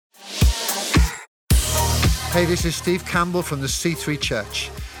Hey, this is Steve Campbell from the C3 Church.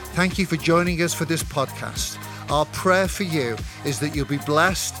 Thank you for joining us for this podcast. Our prayer for you is that you'll be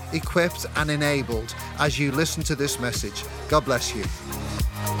blessed, equipped, and enabled as you listen to this message. God bless you.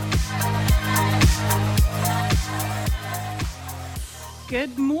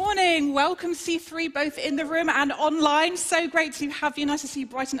 Good morning. Welcome, C3, both in the room and online. So great to have you. Nice to see you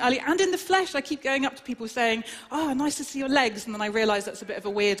bright and early. And in the flesh, I keep going up to people saying, oh, nice to see your legs. And then I realise that's a bit of a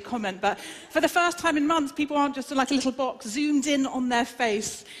weird comment. But for the first time in months, people aren't just like a little box zoomed in on their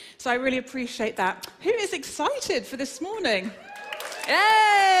face. So I really appreciate that. Who is excited for this morning?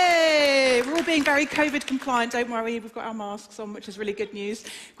 Yay! We're all being very COVID compliant, don't worry, we've got our masks on, which is really good news.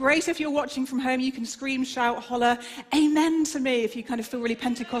 Great if you're watching from home, you can scream, shout, holler, amen to me if you kind of feel really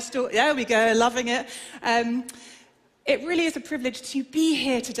Pentecostal. There we go, loving it. It really is a privilege to be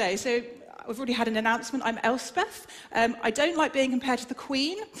here today. So we've already had an announcement. I'm Elspeth. I don't like being compared to the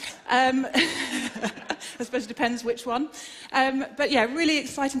Queen. I suppose it depends which one. But yeah, really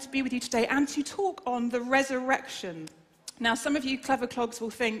exciting to be with you today and to talk on the resurrection. Now, some of you clever clogs will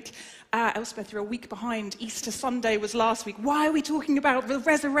think, Elspeth, you're a week behind. Easter Sunday was last week. Why are we talking about the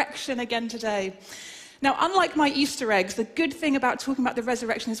resurrection again today? Now, unlike my Easter eggs, the good thing about talking about the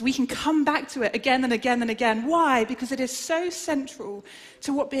resurrection is we can come back to it again and again and again. Why? Because it is so central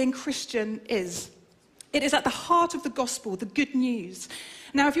to what being Christian is. It is at the heart of the gospel, the good news.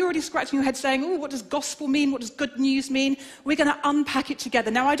 Now, if you're already scratching your head saying, oh, what does gospel mean? What does good news mean? We're going to unpack it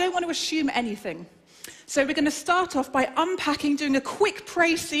together. Now, I don't want to assume anything. So we're going to start off by unpacking, doing a quick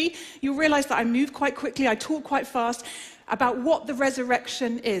précis. You'll realize that I move quite quickly, I talk quite fast, about what the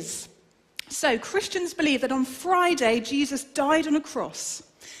resurrection is. So Christians believe that on Friday, Jesus died on a cross.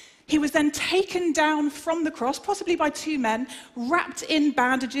 He was then taken down from the cross, possibly by two men, wrapped in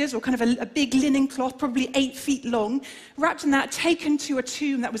bandages or kind of a big linen cloth, probably 8 feet long, wrapped in that, taken to a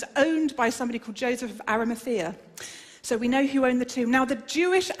tomb that was owned by somebody called Joseph of Arimathea. So we know who owned the tomb. Now, the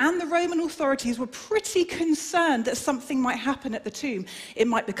Jewish and the Roman authorities were pretty concerned that something might happen at the tomb. It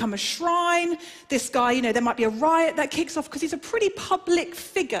might become a shrine. This guy, there might be a riot that kicks off because he's a pretty public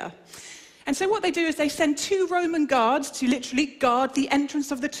figure. And so what they do is they send 2 Roman guards to literally guard the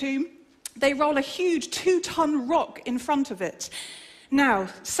entrance of the tomb. They roll a huge 2-ton rock in front of it. Now,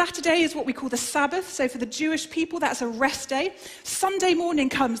 Saturday is what we call the Sabbath, so for the Jewish people, that's a rest day. Sunday morning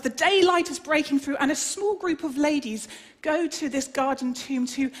comes, the daylight is breaking through, and a small group of ladies go to this garden tomb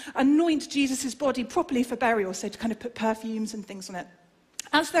to anoint Jesus' body properly for burial, so to kind of put perfumes and things on it.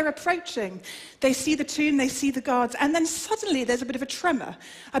 As they're approaching, they see the tomb, they see the guards, and then suddenly there's a bit of a tremor,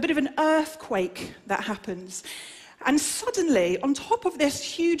 a bit of an earthquake that happens. And suddenly, on top of this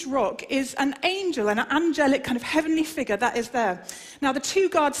huge rock is an angel, an angelic kind of heavenly figure that is there. Now, the 2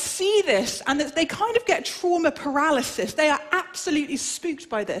 guards see this, and they kind of get trauma paralysis. They are absolutely spooked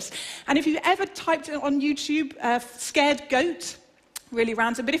by this. And if you've ever typed it on YouTube, scared goat, really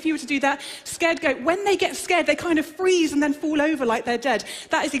random, but if you were to do that, scared goat, when they get scared, they kind of freeze and then fall over like they're dead.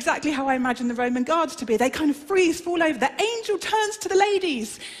 That is exactly how I imagine the Roman guards to be. They kind of freeze, fall over. The angel turns to the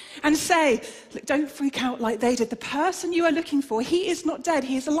ladies and say, look, don't freak out like they did. The person you are looking for, he is not dead,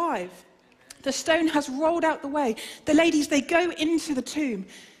 he is alive. The stone has rolled out the way. The ladies, they go into the tomb.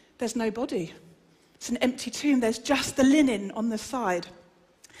 There's no body. It's an empty tomb. There's just the linen on the side.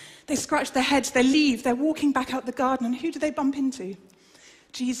 They scratch their heads, they leave, they're walking back out the garden, and who do they bump into?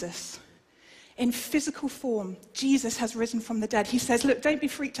 Jesus. In physical form, Jesus has risen from the dead. He says, look, don't be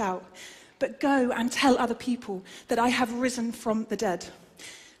freaked out, but go and tell other people that I have risen from the dead.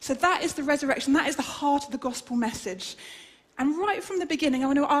 So that is the resurrection. That is the heart of the gospel message. And right from the beginning, I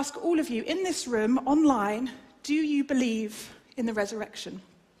want to ask all of you in this room, online, do you believe in the resurrection?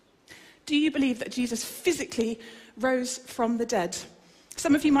 Do you believe that Jesus physically rose from the dead?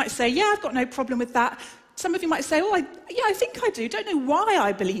 Some of you might say, yeah, I've got no problem with that. Some of you might say, I think I do. Don't know why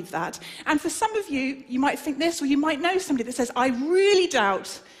I believe that. And for some of you, you might think this, or you might know somebody that says, I really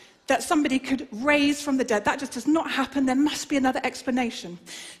doubt that somebody could raise from the dead. That just does not happen. There must be another explanation.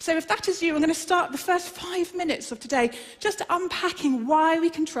 So if that is you, I'm going to start the first 5 minutes of today just unpacking why we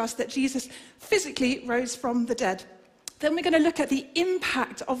can trust that Jesus physically rose from the dead. Then we're going to look at the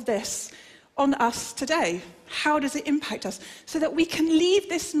impact of this on us today. How does it impact us? So that we can leave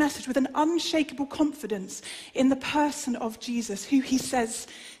this message with an unshakable confidence in the person of Jesus, who he says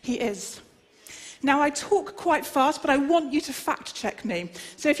he is. Now, I talk quite fast, but I want you to fact check me.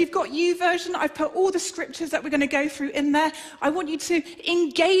 So if you've got YouVersion, I've put all the scriptures that we're going to go through in there. I want you to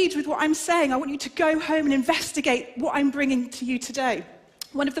engage with what I'm saying. I want you to go home and investigate what I'm bringing to you today.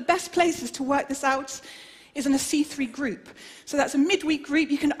 One of the best places to work this out is in a C3 group. So that's a midweek group.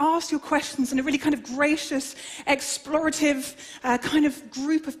 You can ask your questions in a really kind of gracious, explorative kind of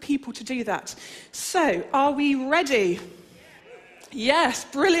group of people to do that. So, are we ready? Yes,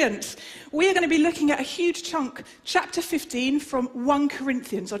 brilliant. We are going to be looking at a huge chunk, chapter 15 from 1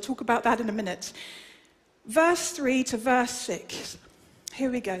 Corinthians. I'll talk about that in a minute. Verse 3 to verse 6. Here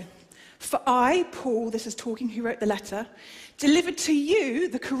we go. For I, Paul, this is talking who wrote the letter, delivered to you,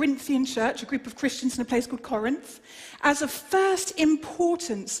 the Corinthian church, a group of Christians in a place called Corinth, as of first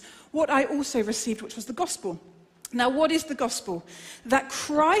importance, what I also received, which was the gospel. Now, what is the gospel? That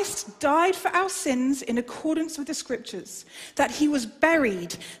Christ died for our sins in accordance with the scriptures, that he was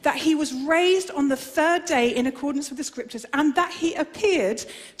buried, that he was raised on the third day in accordance with the scriptures, and that he appeared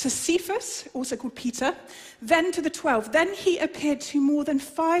to Cephas, also called Peter, then to the 12. Then he appeared to more than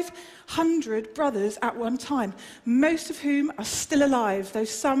 500 brothers at one time, most of whom are still alive, though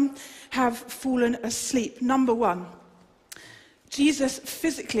some have fallen asleep. Number one, Jesus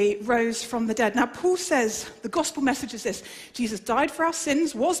physically rose from the dead. Now, Paul says the gospel message is this: Jesus died for our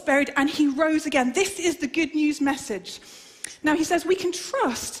sins, was buried, and he rose again. This is the good news message. Now, he says we can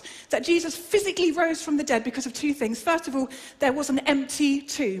trust that Jesus physically rose from the dead because of two things. First of all, there was an empty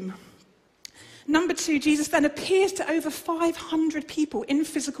tomb. Number two, Jesus then appears to over 500 people in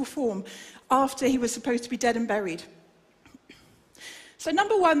physical form after he was supposed to be dead and buried. So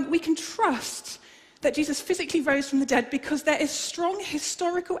number one, we can trust that Jesus physically rose from the dead because there is strong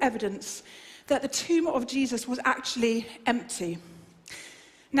historical evidence that the tomb of Jesus was actually empty.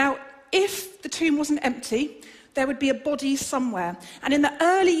 Now, if the tomb wasn't empty, there would be a body somewhere. And in the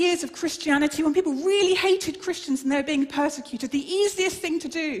early years of Christianity, when people really hated Christians and they were being persecuted, the easiest thing to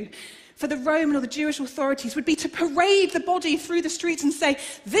do for the Roman or the Jewish authorities would be to parade the body through the streets and say,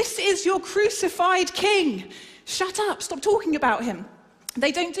 "This is your crucified king. Shut up, stop talking about him."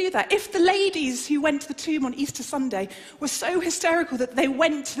 They don't do that. If the ladies who went to the tomb on Easter Sunday were so hysterical that they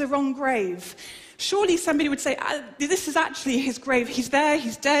went to the wrong grave, surely somebody would say, this is actually his grave. He's there,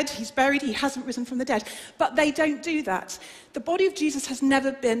 he's dead, he's buried, he hasn't risen from the dead. But they don't do that. The body of Jesus has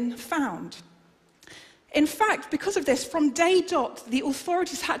never been found. In fact, because of this, from day dot, the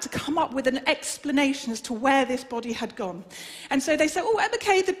authorities had to come up with an explanation as to where this body had gone. And so they said,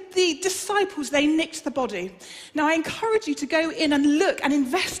 the disciples, they nicked the body. Now, I encourage you to go in and look and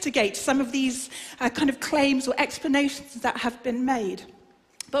investigate some of these kind of claims or explanations that have been made.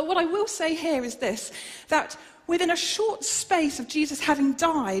 But what I will say here is this, that within a short space of Jesus having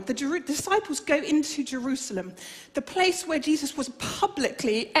died, the disciples go into Jerusalem, the place where Jesus was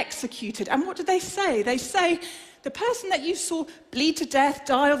publicly executed. And what do they say? They say, the person that you saw bleed to death,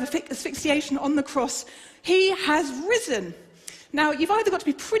 die of asphyxiation on the cross, he has risen. Now, you've either got to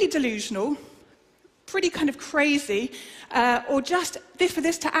be pretty delusional, pretty kind of crazy, or just for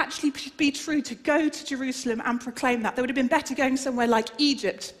this to actually be true, to go to Jerusalem and proclaim that. They would have been better going somewhere like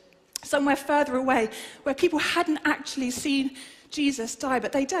Egypt, somewhere further away, where people hadn't actually seen Jesus die,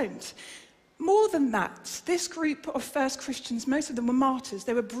 but they don't. More than that, this group of first Christians, most of them were martyrs.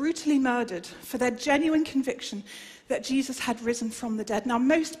 They were brutally murdered for their genuine conviction that Jesus had risen from the dead. Now,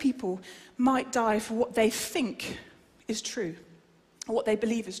 most people might die for what they think is true, or what they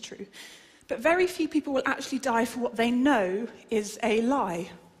believe is true. But very few people will actually die for what they know is a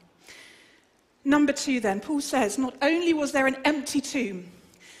lie. Number two then, Paul says, not only was there an empty tomb,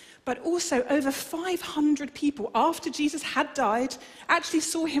 but also over 500 people, after Jesus had died, actually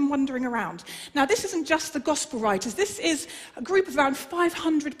saw him wandering around. Now, this isn't just the gospel writers. This is a group of around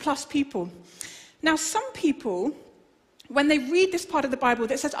 500 plus people. Now, some people, when they read this part of the Bible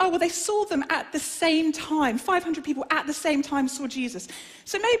that says, they saw them at the same time. 500 people at the same time saw Jesus.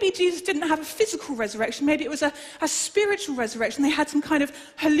 So maybe Jesus didn't have a physical resurrection. Maybe it was a spiritual resurrection. They had some kind of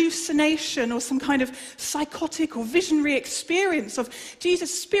hallucination or some kind of psychotic or visionary experience of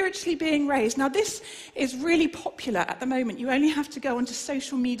Jesus spiritually being raised. Now, this is really popular at the moment. You only have to go onto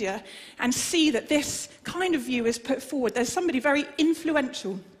social media and see that this kind of view is put forward. There's somebody very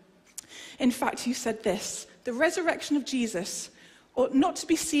influential, in fact, who said this: the resurrection of Jesus ought not to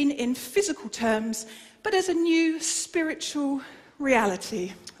be seen in physical terms, but as a new spiritual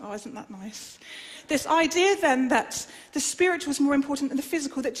reality. Oh, isn't that nice? This idea then that the spiritual was more important than the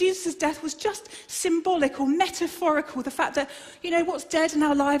physical, that Jesus' death was just symbolic or metaphorical, the fact that, what's dead in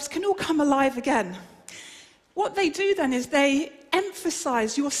our lives can all come alive again. What they do then is they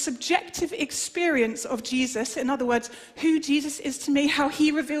emphasize your subjective experience of Jesus. In other words, who Jesus is to me, how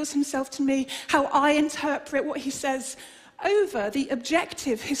he reveals himself to me, how I interpret what he says, over the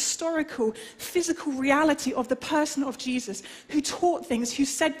objective, historical, physical reality of the person of Jesus, who taught things, who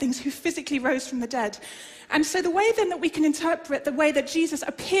said things, who physically rose from the dead. And so the way then that we can interpret the way that Jesus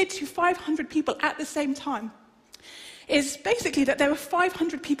appeared to 500 people at the same time is basically that there were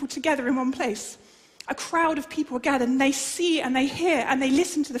 500 people together in one place. A crowd of people are gathered, and they see and they hear and they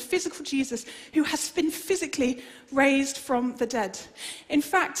listen to the physical Jesus who has been physically raised from the dead. In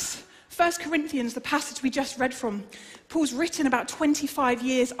fact, 1 Corinthians, the passage we just read from, Paul's written about 25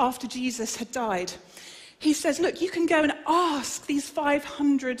 years after Jesus had died. He says, look, you can go and ask these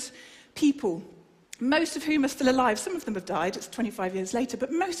 500 people, most of whom are still alive. Some of them have died, it's 25 years later,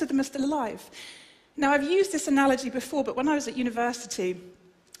 but most of them are still alive. Now, I've used this analogy before, but when I was at university,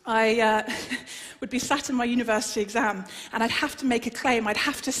 I would be sat in my university exam, and I'd have to make a claim, I'd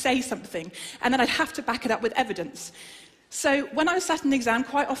have to say something, and then I'd have to back it up with evidence. So when I was sat in the exam,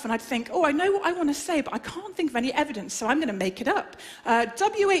 quite often I'd think, oh, I know what I want to say, but I can't think of any evidence, so I'm going to make it up.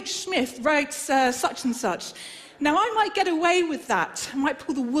 W.H. Smith writes such and such. Now, I might get away with that. I might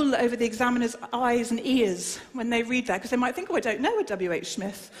pull the wool over the examiner's eyes and ears when they read that, because they might think, oh, I don't know a W.H.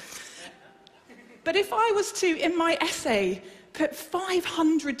 Smith. But if I was to, in my essay, put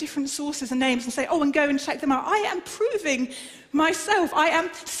 500 different sources and names and say, oh, and go and check them out, I am proving myself. I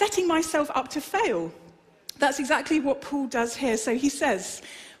am setting myself up to fail. That's exactly what Paul does here. So he says,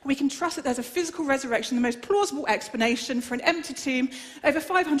 we can trust that there's a physical resurrection, the most plausible explanation for an empty tomb, over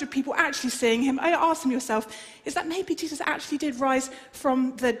 500 people actually seeing him. I ask them yourself, is that maybe Jesus actually did rise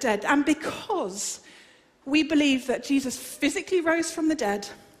from the dead? And because we believe that Jesus physically rose from the dead,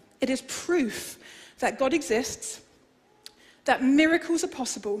 it is proof that God exists, that miracles are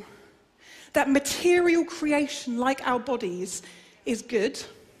possible, that material creation like our bodies is good,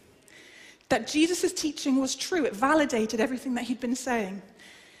 that Jesus' teaching was true, it validated everything that he'd been saying,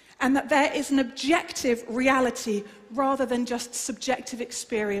 and that there is an objective reality rather than just subjective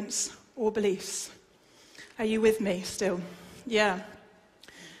experience or beliefs. Are you with me still? Yeah.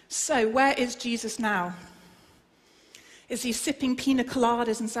 So where is Jesus now? Is he sipping pina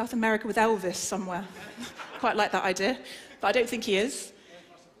coladas in South America with Elvis somewhere? Quite like that idea, but I don't think he is.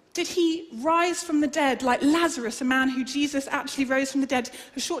 Did he rise from the dead like Lazarus, a man who Jesus actually rose from the dead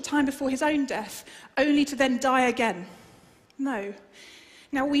a short time before his own death, only to then die again? No.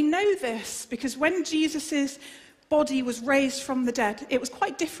 Now we know this because when Jesus' body was raised from the dead, it was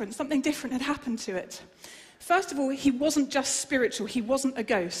quite different. Something different had happened to it. First of all, he wasn't just spiritual. He wasn't a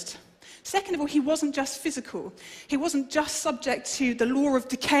ghost. Second of all, he wasn't just physical. He wasn't just subject to the law of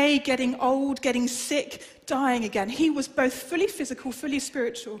decay, getting old, getting sick, dying again. He was both fully physical, fully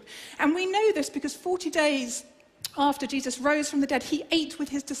spiritual. And we know this because 40 days after Jesus rose from the dead, he ate with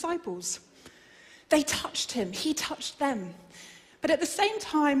his disciples. They touched him. He touched them. But at the same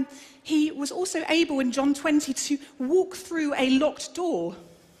time, he was also able in John 20 to walk through a locked door.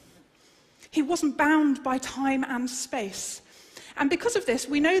 He wasn't bound by time and space. And because of this,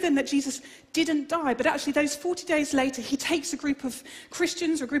 we know then that Jesus didn't die, but actually those 40 days later, he takes a group of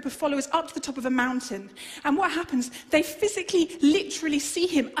Christians or a group of followers up to the top of a mountain. And what happens? They physically, literally see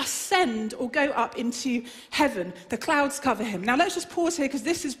him ascend or go up into heaven. The clouds cover him. Now let's just pause here because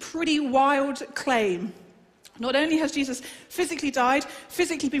this is pretty wild claim. Not only has Jesus physically died,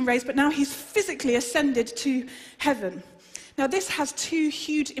 physically been raised, but now he's physically ascended to heaven. Now, this has two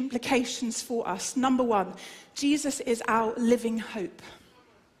huge implications for us. Number one, Jesus is our living hope.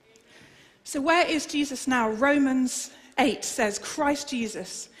 So where is Jesus now? Romans 8 says, Christ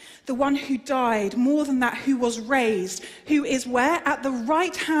Jesus, the one who died, more than that, who was raised, who is where? At the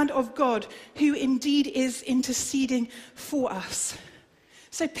right hand of God, who indeed is interceding for us.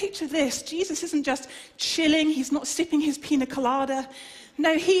 So picture this, Jesus isn't just chilling, he's not sipping his pina colada.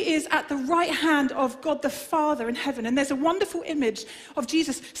 No, he is at the right hand of God the Father in heaven. And there's a wonderful image of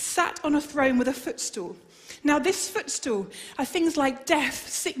Jesus sat on a throne with a footstool. Now, this footstool are things like death,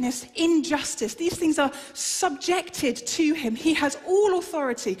 sickness, injustice. These things are subjected to him. He has all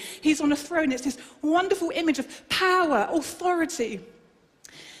authority. He's on a throne. It's this wonderful image of power, authority.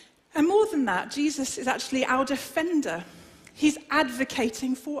 And more than that, Jesus is actually our defender. He's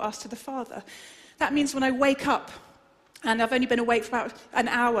advocating for us to the Father. That means when I wake up, and I've only been awake for about an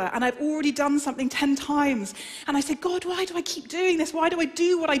hour, and I've already done something 10 times. And I say, God, why do I keep doing this? Why do I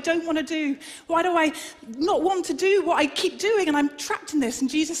do what I don't want to do? Why do I not want to do what I keep doing? And I'm trapped in this. And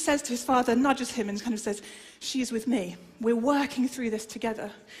Jesus says to his Father, nudges him and kind of says, she is with me. We're working through this together.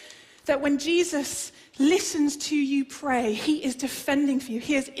 That when Jesus listens to you pray, he is defending for you.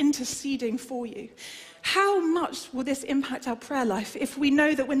 He is interceding for you. How much will this impact our prayer life if we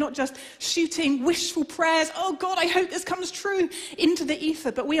know that we're not just shooting wishful prayers, oh God, I hope this comes true, into the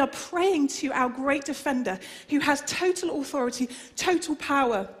ether, but we are praying to our great defender who has total authority, total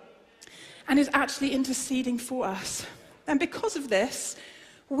power, and is actually interceding for us. And because of this,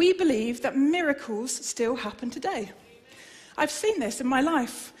 we believe that miracles still happen today. I've seen this in my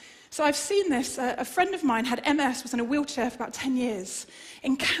life. So I've seen this. A friend of mine had MS, was in a wheelchair for about 10 years,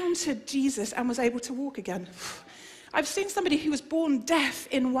 encountered Jesus and was able to walk again. I've seen somebody who was born deaf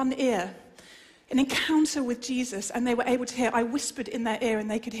in one ear, an encounter with Jesus, and they were able to hear. I whispered in their ear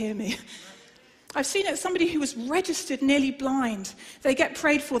and they could hear me. I've seen it, somebody who was registered nearly blind. They get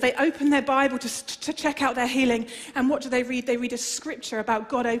prayed for, they open their Bible to check out their healing, and what do they read? They read a scripture about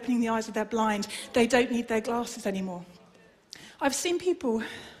God opening the eyes of their blind. They don't need their glasses anymore. I've seen people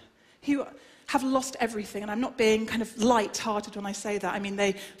who have lost everything, and I'm not being kind of light-hearted when I say that. I mean,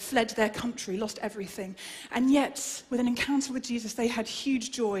 they fled their country, lost everything, and yet, with an encounter with Jesus, they had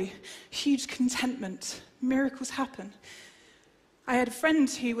huge joy, huge contentment. Miracles happen. I had a friend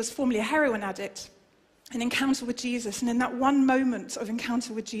who was formerly a heroin addict, an encounter with Jesus, and in that one moment of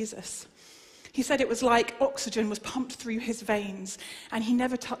encounter with Jesus, he said it was like oxygen was pumped through his veins, and he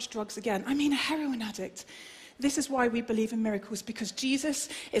never touched drugs again. I mean, a heroin addict. This is why we believe in miracles, because Jesus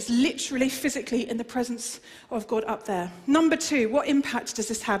is literally, physically in the presence of God up there. Number 2, what impact does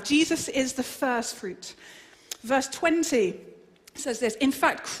this have? Jesus is the first fruit. Verse 20 says this, in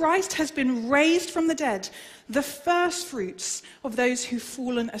fact, Christ has been raised from the dead, the first fruits of those who've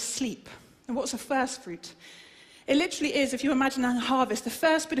fallen asleep. And what's a first fruit? It literally is, if you imagine a harvest, the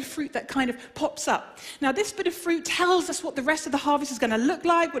first bit of fruit that kind of pops up. Now, this bit of fruit tells us what the rest of the harvest is going to look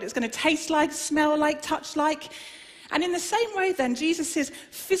like, what it's going to taste like, smell like, touch like. And in the same way, then, Jesus'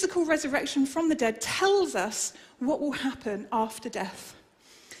 physical resurrection from the dead tells us what will happen after death.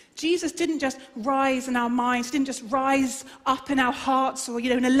 Jesus didn't just rise in our minds, didn't just rise up in our hearts or,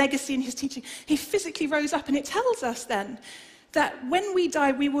 in a legacy in his teaching. He physically rose up, and it tells us then that when we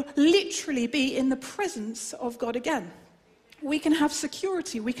die, we will literally be in the presence of God again. We can have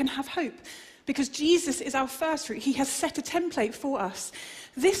security, we can have hope, because Jesus is our first fruit. He has set a template for us.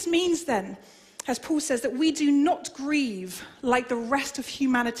 This means then, as Paul says, that we do not grieve like the rest of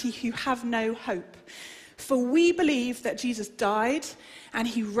humanity who have no hope. For we believe that Jesus died and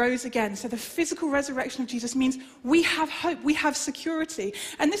he rose again. So the physical resurrection of Jesus means we have hope, we have security.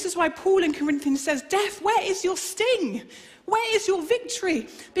 And this is why Paul in Corinthians says, death, where is your sting? Where is your victory?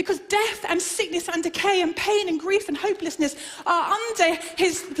 Because death and sickness and decay and pain and grief and hopelessness are under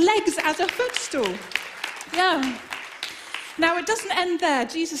his legs as a footstool. Yeah. Now, it doesn't end there.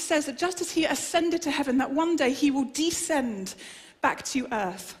 Jesus says that just as he ascended to heaven, that one day he will descend back to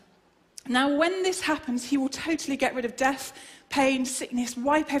earth. Now, when this happens, he will totally get rid of death, pain, sickness,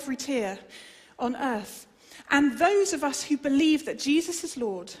 wipe every tear on earth. And those of us who believe that Jesus is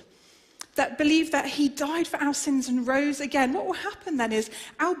Lord, that believe that he died for our sins and rose again, what will happen then is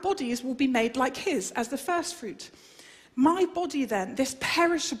our bodies will be made like his as the first fruit. My body then, this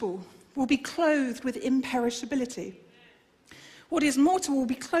perishable, will be clothed with imperishability. What is mortal will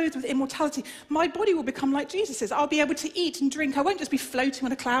be clothed with immortality. My body will become like Jesus's. I'll be able to eat and drink. I won't just be floating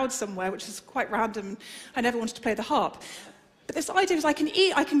on a cloud somewhere, which is quite random. I never wanted to play the harp. But this idea is I can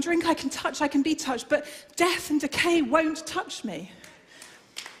eat, I can drink, I can touch, I can be touched, but death and decay won't touch me.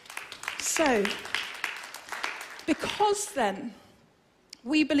 So, because then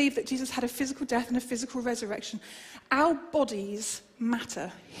we believe that Jesus had a physical death and a physical resurrection, our bodies matter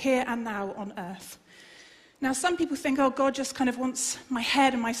here and now on earth. Now, some people think, oh, God just kind of wants my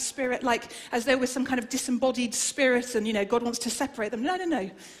head and my spirit, like as though we're some kind of disembodied spirit and, God wants to separate them.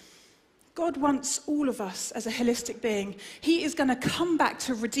 No. God wants all of us as a holistic being. He is going to come back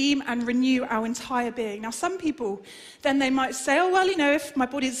to redeem and renew our entire being. Now, some people, then they might say, oh, well, if my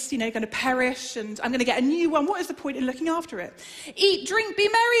body's, going to perish and I'm going to get a new one, what is the point in looking after it? Eat, drink, be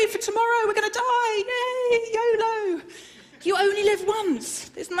merry, for tomorrow we're going to die. Yay, YOLO. You only live once.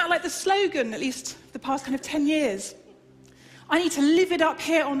 Isn't that like the slogan, at least the past kind of 10 years? I need to live it up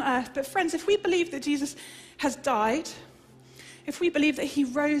here on earth. But friends, if we believe that Jesus has died, if we believe that he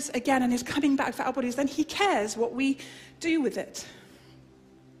rose again and is coming back for our bodies, then he cares what we do with it.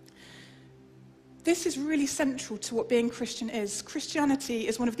 This is really central to what being Christian is. Christianity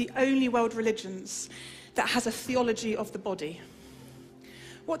is one of the only world religions that has a theology of the body.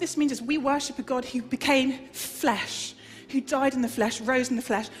 What this means is we worship a God who became flesh, who died in the flesh, rose in the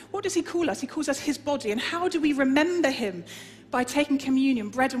flesh. What does he call us? He calls us his body. And how do we remember him? By taking communion,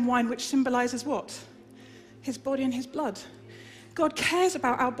 bread and wine, which symbolizes what? His body and his blood. God cares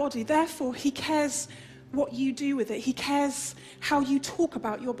about our body. Therefore, he cares what you do with it. He cares how you talk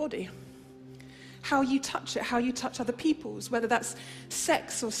about your body. how you touch it, how you touch other people's, whether that's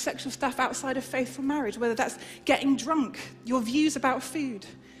sex or sexual stuff outside of faithful marriage, whether that's getting drunk, your views about food,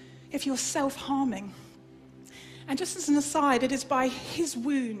 if you're self-harming. And just as an aside, it is by his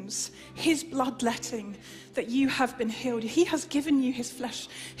wounds, his bloodletting, that you have been healed. He has given you his flesh,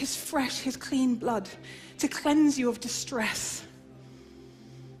 his fresh, his clean blood to cleanse you of distress.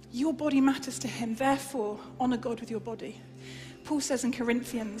 Your body matters to him, therefore honor God with your body. Paul says in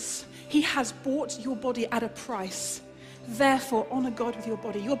Corinthians, he has bought your body at a price. Therefore honor God with your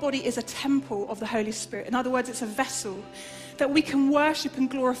body. Your body is a temple of the Holy Spirit. In other words, it's a vessel that we can worship and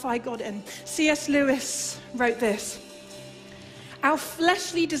glorify God in. C.S. Lewis wrote this: our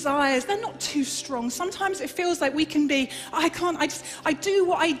fleshly desires, they're not too strong. Sometimes it feels like we can be, I do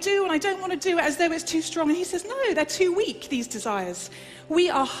what I do and I don't want to do it as though it's too strong. And he says, no, they're too weak, these desires. We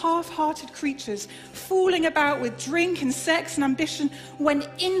are half-hearted creatures, fooling about with drink and sex and ambition when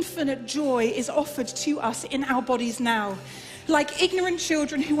infinite joy is offered to us in our bodies now. Like ignorant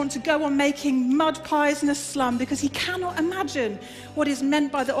children who want to go on making mud pies in a slum because he cannot imagine what is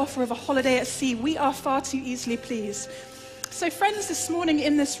meant by the offer of a holiday at sea. We are far too easily pleased. So friends, this morning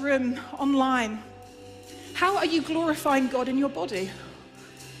in this room, online, how are you glorifying God in your body?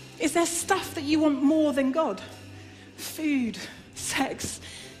 Is there stuff that you want more than God? Food, sex.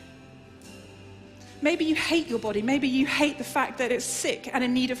 Maybe you hate your body. Maybe you hate the fact that it's sick and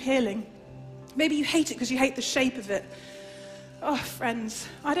in need of healing. Maybe you hate it because you hate the shape of it. Oh, friends,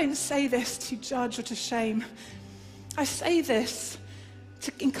 I don't say this to judge or to shame. I say this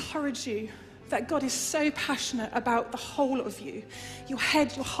to encourage you that God is so passionate about the whole of you. Your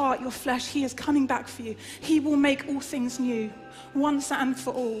head, your heart, your flesh. He is coming back for you. He will make all things new, once and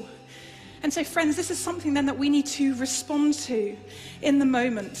for all. And so, friends, this is something then that we need to respond to in the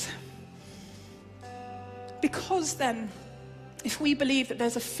moment. Because then, if we believe that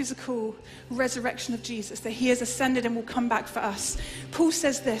there's a physical resurrection of Jesus, that he has ascended and will come back for us, Paul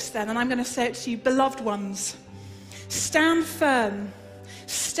says this then, and I'm going to say it to you, beloved ones, stand firm,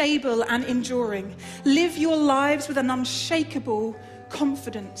 stable and enduring. Live your lives with an unshakable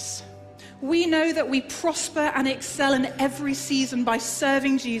confidence. We know that we prosper and excel in every season by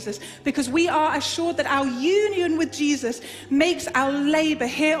serving Jesus because we are assured that our union with Jesus makes our labor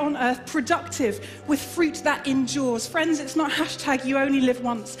here on earth productive with fruit that endures. Friends, it's not hashtag you only live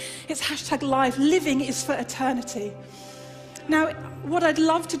once. It's hashtag life. Living is for eternity. Now, what I'd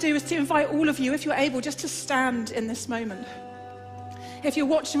love to do is to invite all of you, if you're able, just to stand in this moment. If you're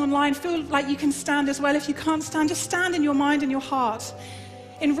watching online, feel like you can stand as well. If you can't stand, just stand in your mind and your heart.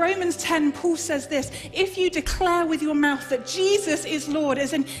 In Romans 10, Paul says this: if you declare with your mouth that Jesus is Lord,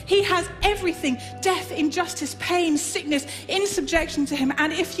 as in he has everything, death, injustice, pain, sickness, in subjection to him,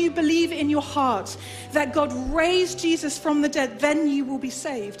 and if you believe in your heart that God raised Jesus from the dead, then you will be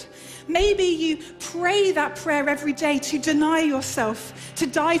saved. Maybe you pray that prayer every day to deny yourself, to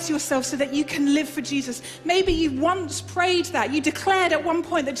die to yourself so that you can live for Jesus. Maybe you once prayed that. You declared at one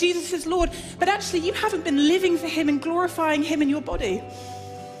point that Jesus is Lord, but actually you haven't been living for him and glorifying him in your body.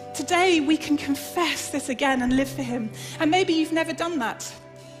 Today we can confess this again and live for him. And maybe you've never done that.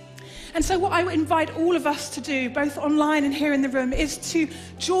 And so what I would invite all of us to do, both online and here in the room, is to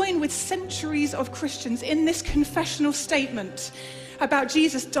join with centuries of Christians in this confessional statement about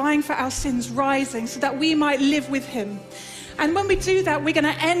Jesus dying for our sins, rising so that we might live with him. And when we do that, we're going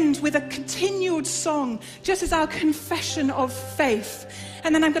to end with a continued song, just as our confession of faith.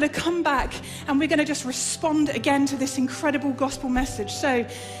 And then I'm going to come back and we're going to just respond again to this incredible gospel message. So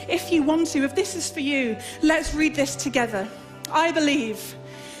if you want to, if this is for you, let's read this together. I believe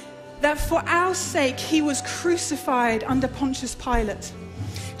that for our sake he was crucified under Pontius Pilate.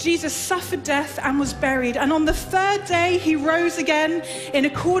 Jesus suffered death and was buried, and on the third day he rose again in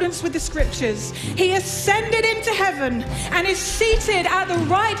accordance with the scriptures. He ascended into heaven and is seated at the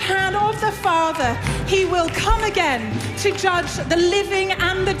right hand of the Father. He will come again to judge the living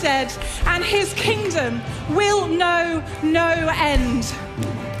and the dead, and his kingdom will know no end.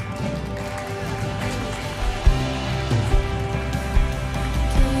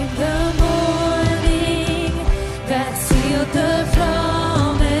 Came the morning that sealed the promise.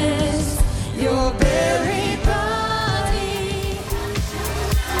 Your very body.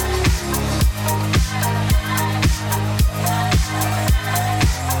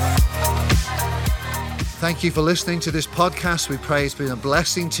 Thank you for listening to this podcast. We pray it's been a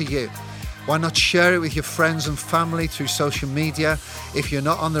blessing to you. Why not share it with your friends and family through social media? If you're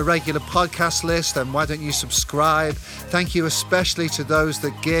not on the regular podcast list, then why don't you subscribe? Thank you especially to those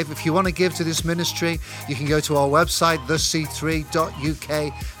that give. If you want to give to this ministry, you can go to our website,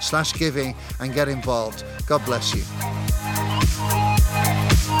 thec3.uk/giving, and get involved. God bless you.